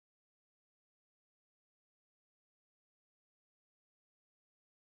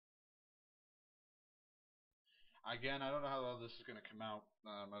Again, I don't know how all this is going to come out.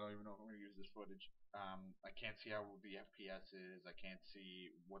 I don't even know if I'm going to use this footage. I can't see how the FPS is. I can't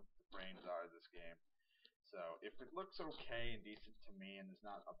see what the frames are of this game. So if it looks okay and decent to me and there's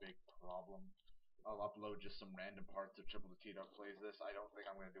not a big problem, I'll upload just some random parts of TripletheTDog plays this. I don't think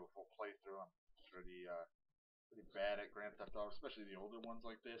I'm going to do a full playthrough. I'm pretty bad at Grand Theft Auto, especially the older ones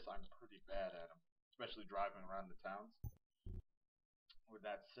like this. I'm pretty bad at them, especially driving around the towns. With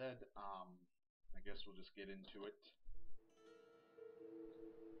that said, I guess we'll just get into it.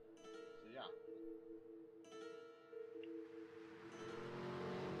 So yeah.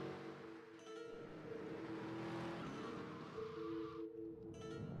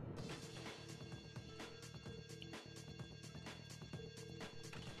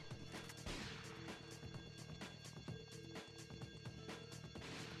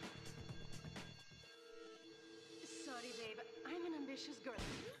 Sorry, babe. I'm an ambitious girl.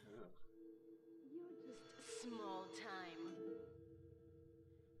 You're just small time.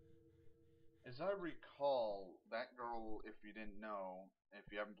 As I recall, that girl, if you didn't know, if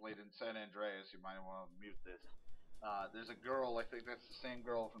you haven't played in San Andreas, you might want to mute this. There's a girl, I think that's the same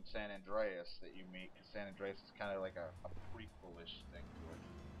girl from San Andreas that you meet, because San Andreas is kind of like a prequel-ish thing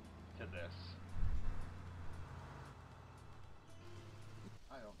to this.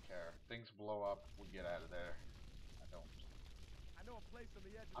 I don't care. Things blow up, we get out of there. I don't.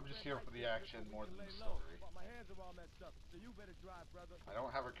 I'm just here for the action more than the story. I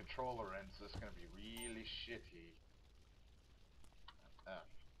don't have a controller in, so it's gonna be really shitty. F.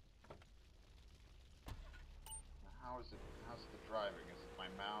 How's the driving? Is it my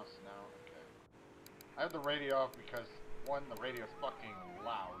mouse? No? Okay. I have the radio off because, one, the radio is fucking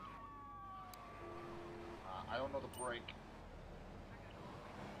loud. I don't know the brake.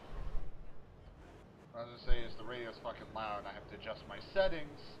 What I was gonna say is the radio is fucking loud. I have to adjust my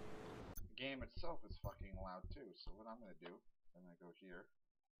settings. The game itself is fucking loud too. So what I'm gonna do, I'm gonna go here.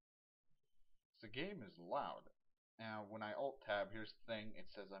 So the game is loud. Now when I alt tab, here's the thing. It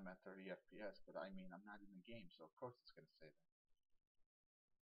says I'm at 30 FPS, but I mean I'm not in the game, so of course it's gonna say that.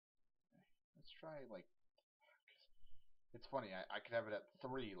 Okay. Let's try like. It's funny. I could have it at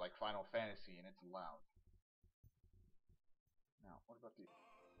 3 like Final Fantasy, and it's loud. Now what about the?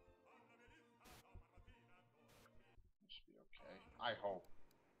 Should be okay. I hope.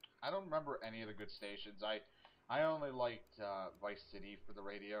 I don't remember any of the good stations. I only liked Vice City for the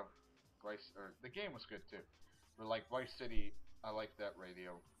radio. The game was good too. But like Vice City, I liked that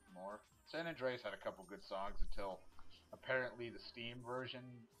radio more. San Andreas had a couple good songs until apparently the Steam version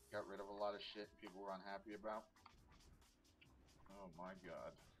got rid of a lot of shit people were unhappy about. Oh my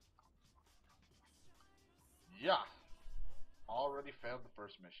god. Yeah. Already failed the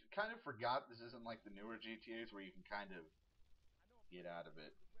first mission. Kind of forgot this isn't like the newer GTAs where you can kind of get out of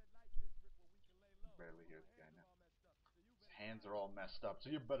it. Barely hear the guy now. His hands are all messed up,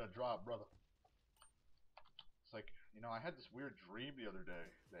 so you better drop, brother. It's like, you know, I had this weird dream the other day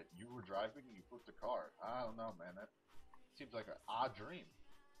that you were driving and you flipped a car. I don't know, man. That seems like an odd dream.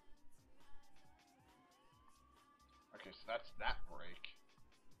 Okay, so that's that break.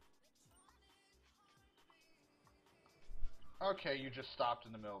 Okay, you just stopped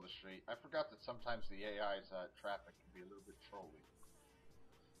in the middle of the street. I forgot that sometimes the AI's traffic can be a little bit trolly.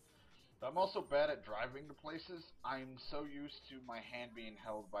 But I'm also bad at driving to places. I'm so used to my hand being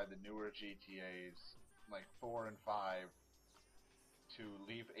held by the newer GTAs, like 4 and 5, to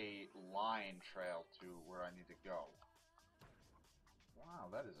leave a line trail to where I need to go. Wow,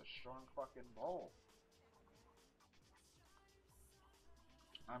 that is a strong fucking bowl.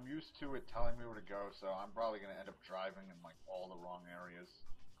 I'm used to it telling me where to go, so I'm probably going to end up driving in like all the wrong areas.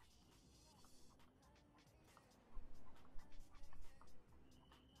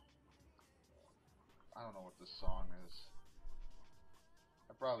 I don't know what this song is.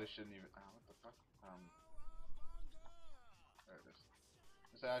 I probably shouldn't even... what the fuck? There it is.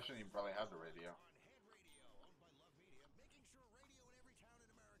 I shouldn't even probably have the radio.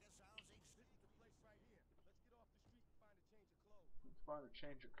 Find a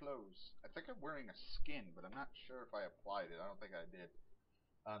change of clothes. I think I'm wearing a skin, but I'm not sure if I applied it. I don't think I did.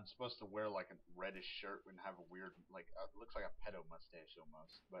 I'm supposed to wear like a reddish shirt and have a weird, like, looks like a pedo mustache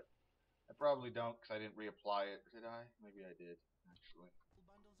almost, but I probably don't because I didn't reapply it. Did I? Maybe I did, actually.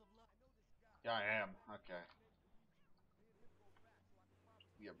 Yeah, I am. Okay.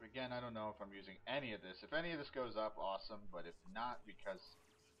 Yeah, but again, I don't know if I'm using any of this. If any of this goes up, awesome, but if not, because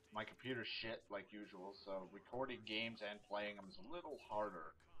my computer's shit like usual, so recording games and playing them is a little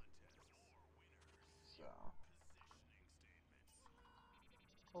harder. So,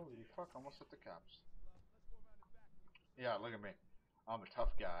 holy fuck, almost hit the cops. Yeah, look at me. I'm a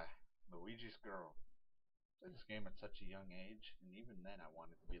tough guy. Luigi's girl. Played this game at such a young age, and even then I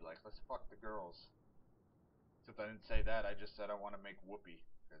wanted to be like, let's fuck the girls. Except I didn't say that, I just said I want to make whoopee.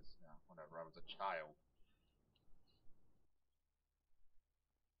 Because, whatever, I was a child.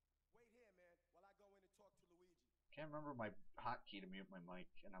 Wait here, man, while I go in and talk to Luigi. Can't remember my hotkey to mute my mic,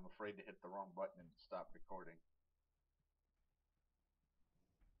 and I'm afraid to hit the wrong button and stop recording.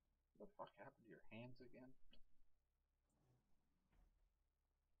 What the fuck happened to your hands again?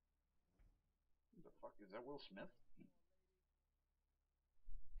 Who the fuck is that? Will Smith? Hey,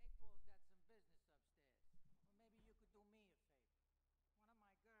 Fool's got some business upstairs. Or maybe you could do me a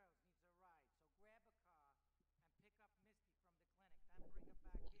favor. One of my girls needs a ride, so grab a car and pick up Misty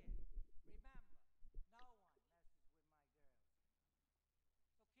from the clinic, then bring her back here. Remember, no one messes with my girls.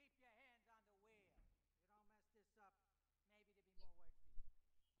 So keep your hands on the wheel. If you don't mess this up, maybe there'll be more work for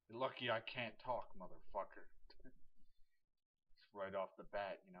you. You're lucky I can't talk, motherfucker. Right off the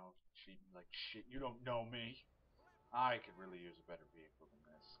bat, she'd be like, shit, you don't know me. I could really use a better vehicle than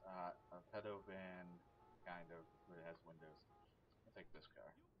this. A pedo van, kind of, but it has windows. I'll take this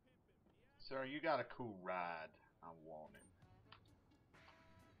car. Sir, you got a cool ride. I want it.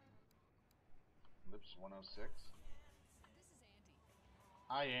 Lips 106. This is Andy.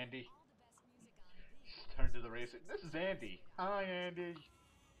 Hi, Andy. All the best music on the Just turn to the racer. This is Andy. Hi, Andy. Coming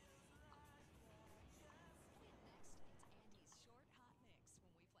up next, it's Andy's short hot mix when we play a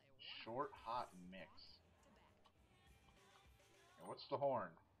Short, hot mix. back-to-back. And what's the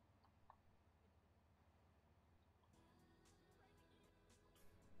horn?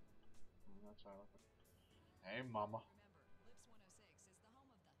 That's how I look. Hey, mama. Remember, Lips 106 is the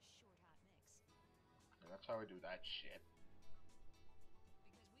home of the short hot mix Yeah, that's how I do that shit.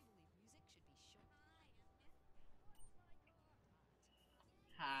 because we believe music should be short.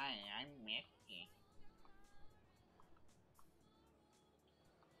 Hi, I'm Misty.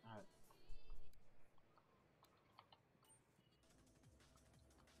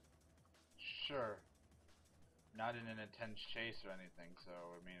 Sure. Not in an intense chase or anything, so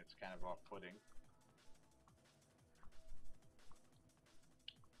I mean it's kind of off-putting.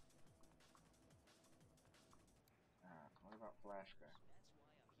 What about flashback?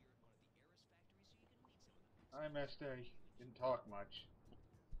 I missed a. Didn't talk much.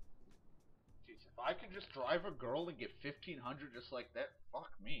 Jeez, if I could just drive a girl and get 1,500 just like that,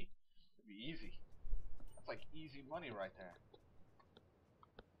 fuck me. It'd be easy. That's like easy money right there.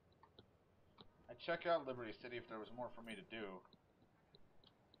 I'd check out Liberty City if there was more for me to do.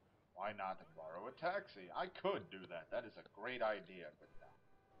 Why not borrow a taxi? I could do that. That is a great idea, but no.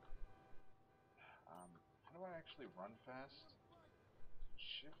 How do I actually run fast?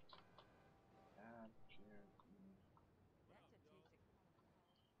 Shift. Tab. Q. E.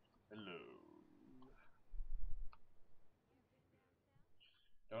 Hello.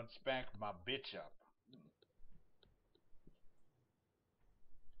 Don't spank my bitch up.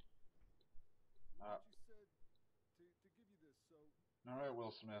 Luigi said to give you this, so... Alright,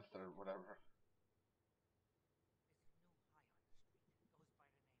 Will Smith, or whatever. There's a new high on the street. Goes by the name of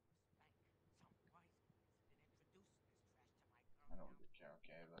Spank. Some wise guys have been introducing this trash to my girl. I don't really care.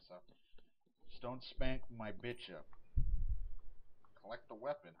 Okay, that's up. Just don't spank my bitch up. Collect the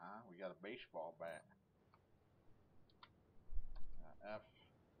weapon, huh? We got a baseball bat. F.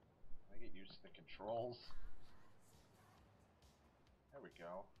 I get used to the controls. There we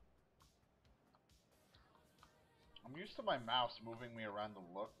go. I'm used to my mouse moving me around the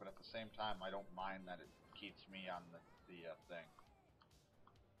look, but at the same time, I don't mind that it keeps me on the thing.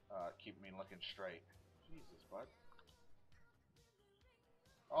 Keep me looking straight. Jesus, bud.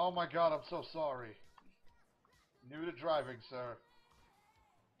 Oh my god, I'm so sorry. New to driving, sir.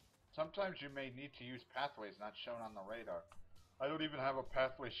 Sometimes you may need to use pathways not shown on the radar. I don't even have a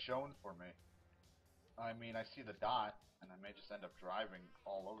pathway shown for me. I mean, I see the dot, and I may just end up driving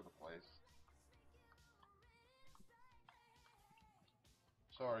all over the place.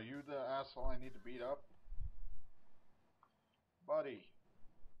 So, are you the asshole I need to beat up? Buddy.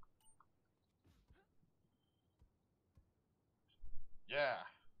 Yeah.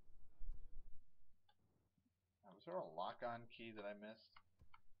 Now, was there a lock-on key that I missed?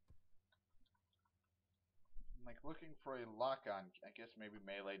 I'm like looking for a lock-on. I guess maybe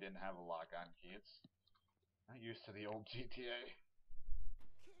Melee didn't have a lock-on key. It's not used to the old GTA.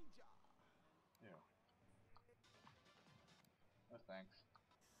 Ew. No thanks.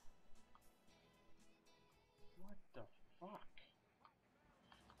 What the fuck?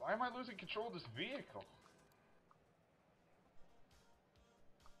 Why am I losing control of this vehicle?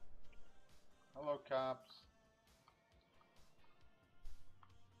 Hello, cops.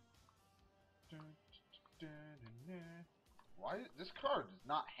 Why this car does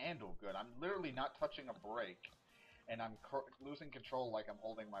not handle good? I'm literally not touching a brake, and I'm losing control like I'm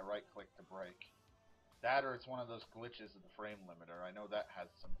holding my right click to brake. That or it's one of those glitches of the frame limiter. I know that has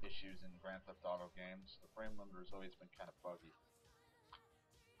some issues in Grand Theft Auto games. The frame limiter has always been kind of buggy.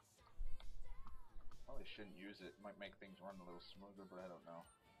 Probably shouldn't use it. It might make things run a little smoother, but I don't know.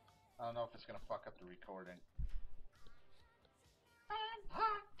 I don't know if it's gonna fuck up the recording. I'm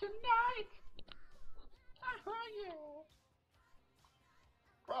hot tonight! Yeah!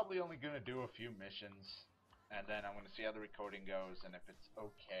 Probably only gonna do a few missions, and then I'm gonna see how the recording goes, and if it's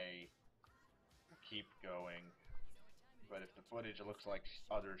okay, keep going. But if the footage looks like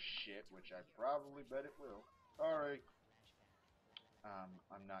other shit, which I probably bet it will, sorry.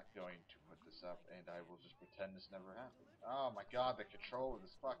 I'm not going to put this up, and I will just pretend this never happened. Oh my god, the control of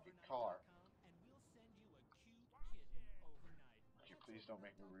this fucking car. Okay, please don't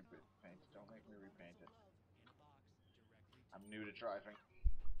make me repaint it. Don't make me repaint it. I'm new to driving.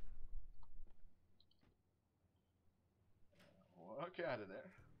 Walk out of there.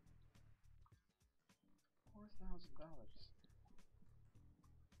 $4,000.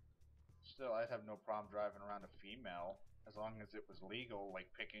 Still, I'd have no problem driving around a female as long as it was legal, like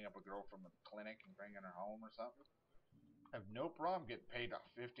picking up a girl from a clinic and bringing her home or something. I have no problem getting paid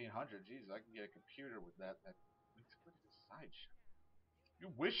 $1,500. Jesus, I can get a computer with that. Look at this sideshow.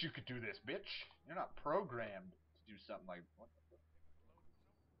 You wish you could do this, bitch. You're not programmed to do something like what the fuck?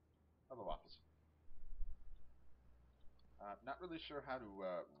 Hello, officer. Not really sure how to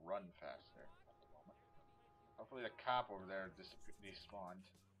run faster at the moment. Hopefully the cop over there despawned.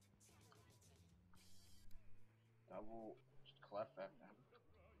 Double clef FM.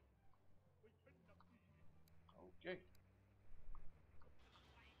 Okay.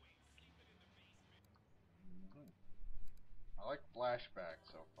 I like flashback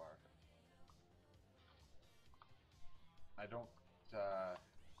so far. I don't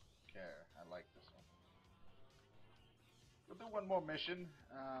care. I like this one. We'll do one more mission,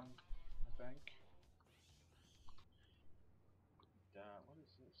 I think. What is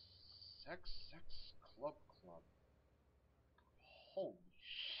this? Sex Club. Holy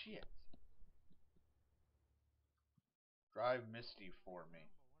shit. Drive Misty for me.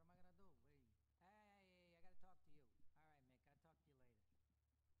 What am I gonna do? Hey, I gotta talk to you. All right, Mick, I'll talk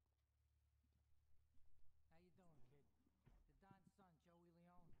to you later. How you doing, kid? The Don's son, Joey Leone. He wants some action from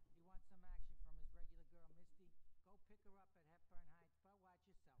his regular girl, Misty. Go pick her up at Hepburn Heights, but watch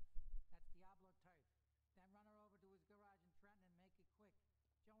yourself. That's Diablo turf. Then run her over to his garage in Trenton and make it quick.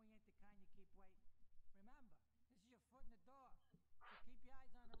 Joey ain't the kind you keep waiting. Remember, this is your foot in the door. So keep your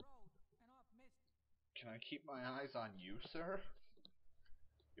eyes on the road and off Misty. Can I keep my eyes on you, sir?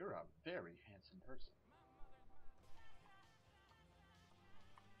 You're a very handsome person.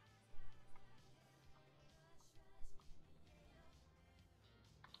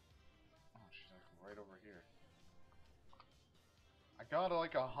 Oh, she's like right over here. I got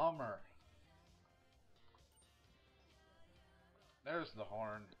like a Hummer. There's the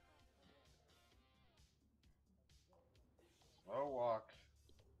horn. Slow walk.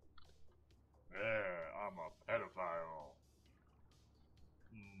 Yeah, I'm a pedophile.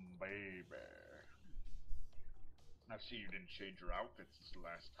 Baby. I see you didn't change your outfit since the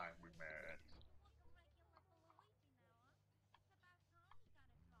last time we met.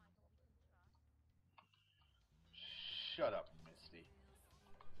 Shut up, Misty.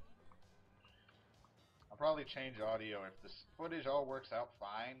 I'll probably change audio if this footage all works out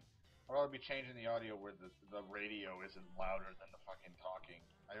fine. I'll probably be changing the audio where the radio isn't louder than the fucking talking.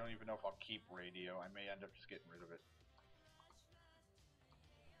 I don't even know if I'll keep radio. I may end up just getting rid of it.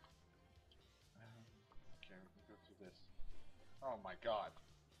 Okay, we can go through this. Oh my god.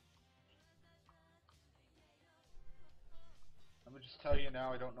 Let me just tell you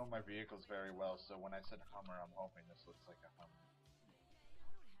now, I don't know my vehicles very well, so when I said Hummer, I'm hoping this looks like a Hummer.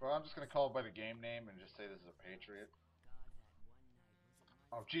 Well, I'm just going to call it by the game name and just say this is a Patriot.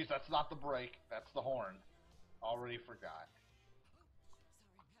 Oh, jeez, that's not the brake. That's the horn. Already forgot.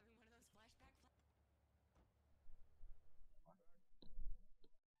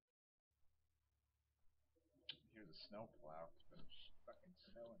 Here's a snowplow. It's been fucking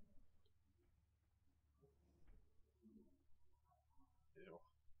snowing. Ew.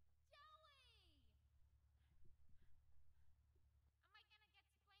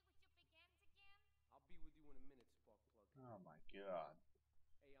 I'll be with you in a minute, Sparkplug. Oh my god.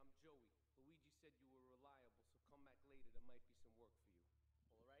 Hey, I'm Joey. Luigi said you were reliable, so come back later. There might be some work for you.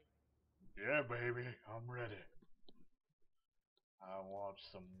 Alright? Yeah, baby. I'm ready. I want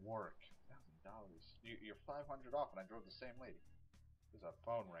some work. $1,000. You're 500 off, and I drove the same lady. There's a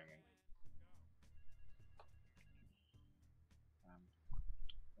phone ringing.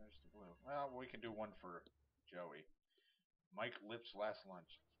 blue. Well, we can do one for Joey. Mike Lip's last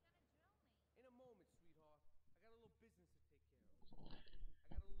lunch. In a moment, sweetheart. I got a little business to take care of. I got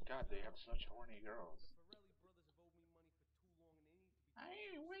a little. God, they have such horny girls. The Pirelli brothers have owed me money for too long, and they need to be.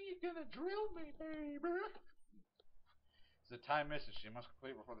 Hey, when you gonna drill me, baby? The time misses. She must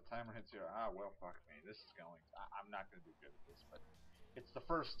complete before the timer hits zero. Ah, well, fuck me. This is going. I'm not gonna do good at this, but it's the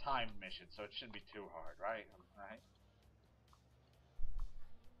first time mission, so it shouldn't be too hard, right? Right?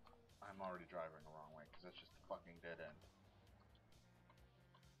 I'm already driving the wrong way because that's just a fucking dead end.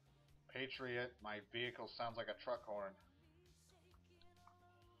 Patriot, my vehicle sounds like a truck horn.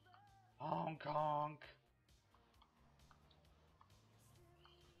 Honk honk.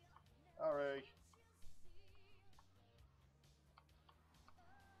 Alright.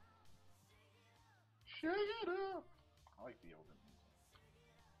 Shake it up. I like the older music.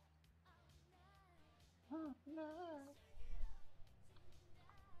 What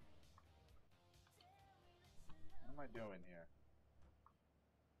am I doing here?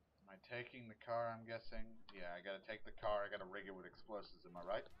 Am I taking the car, I'm guessing? Yeah, I gotta take the car, I gotta rig it with explosives, am I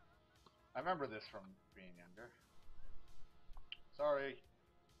right? I remember this from being younger. Sorry.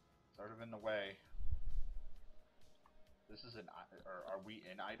 Sort of in the way. This is or are we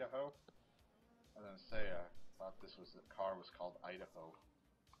in Idaho? I was gonna say, I thought the car was called Idaho.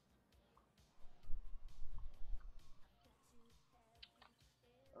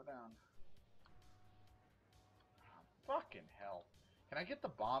 Go down. Oh, fucking hell. Can I get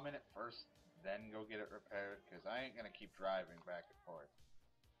the bomb in it first, then go get it repaired? Because I ain't gonna keep driving back and forth.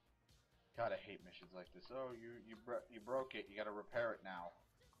 God, I hate missions like this. Oh, you broke it. You gotta repair it now.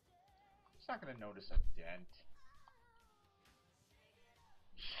 It's not gonna notice a dent.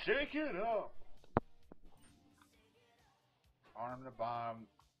 Shake it up! Arm the bomb.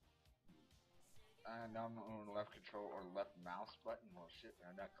 And I'm on left control or left mouse button. Well, shit,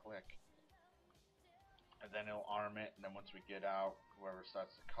 man, that click. And then it'll arm it. And then once we get out, whoever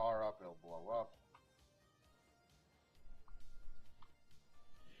starts the car up, it'll blow up.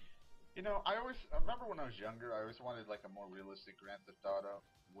 You know, I remember when I was younger, I always wanted like a more realistic Grand Theft Auto,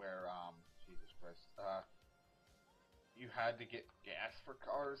 where Jesus Christ, you had to get gas for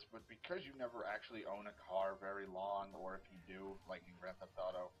cars, but because you never actually own a car very long, or if you do, like in Grand Theft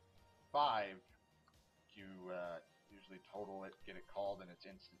Auto 5, you usually total it, get it called, and it's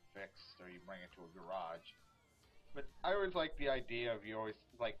instant fixed, or you bring it to a garage. But I always like the idea of you always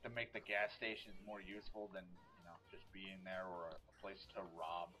like to make the gas stations more useful than, you know, just being there or a place to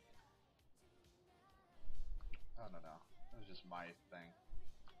rob. I don't know. It was just my thing.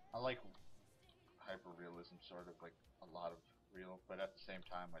 I like hyper-realism, sort of, like a lot of real, but at the same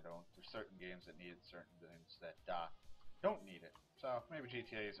time I don't. There's certain games that need certain things that don't need it. So maybe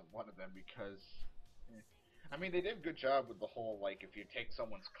GTA isn't one of them because, I mean, they did a good job with the whole, like, if you take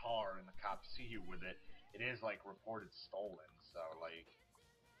someone's car and the cops see you with it, it is, like, reported stolen. So, like,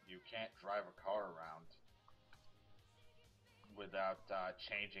 you can't drive a car around without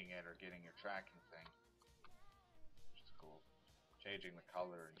changing it or getting your tracking thing. Which is cool. Changing the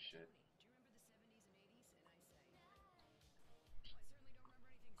color and shit.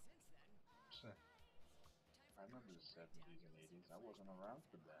 I remember the 70s and 80s. I wasn't around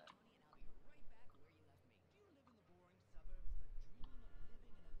for that.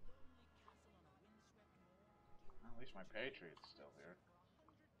 Well, at least my Patriot's still here.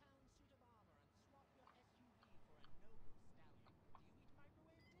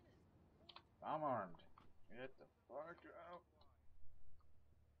 I'm armed. Get the fuck out.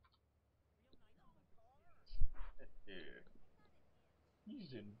 Here.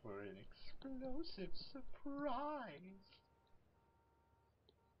 He's in for an explosive surprise.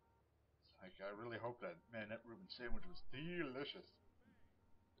 It's like, I really hope that, man, that Reuben sandwich was delicious.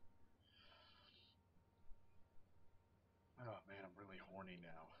 Oh man, I'm really horny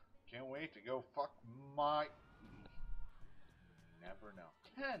now. Can't wait to go fuck my... Never know.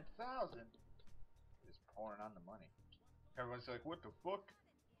 10,000? Just pouring on the money. Everyone's like, what the fuck?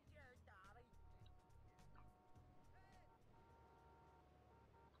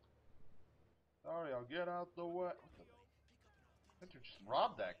 Sorry, I'll get out the way. What the... That dude just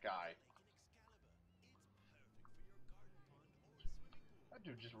robbed that guy. That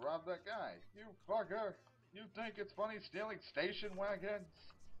dude just robbed that guy. You fucker. You think it's funny stealing station wagons?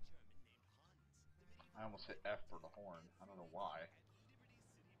 I almost hit F for the horn. I don't know why.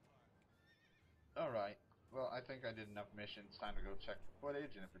 Alright. Well, I think I did enough missions. Time to go check the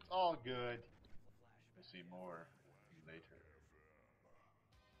footage, and if it's all good, we'll see more later.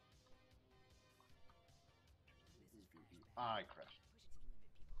 I crashed.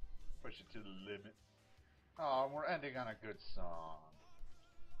 Push it to the limit. Oh, we're ending on a good song.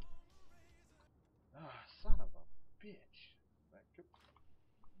 bitch. Back up.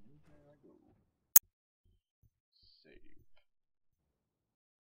 And there I go. Save.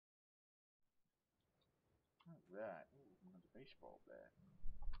 Alright. Ooh, another baseball bat.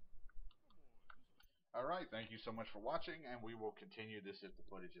 Alright, thank you so much for watching, and we will continue this if the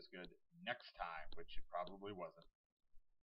footage is good next time, which it probably wasn't.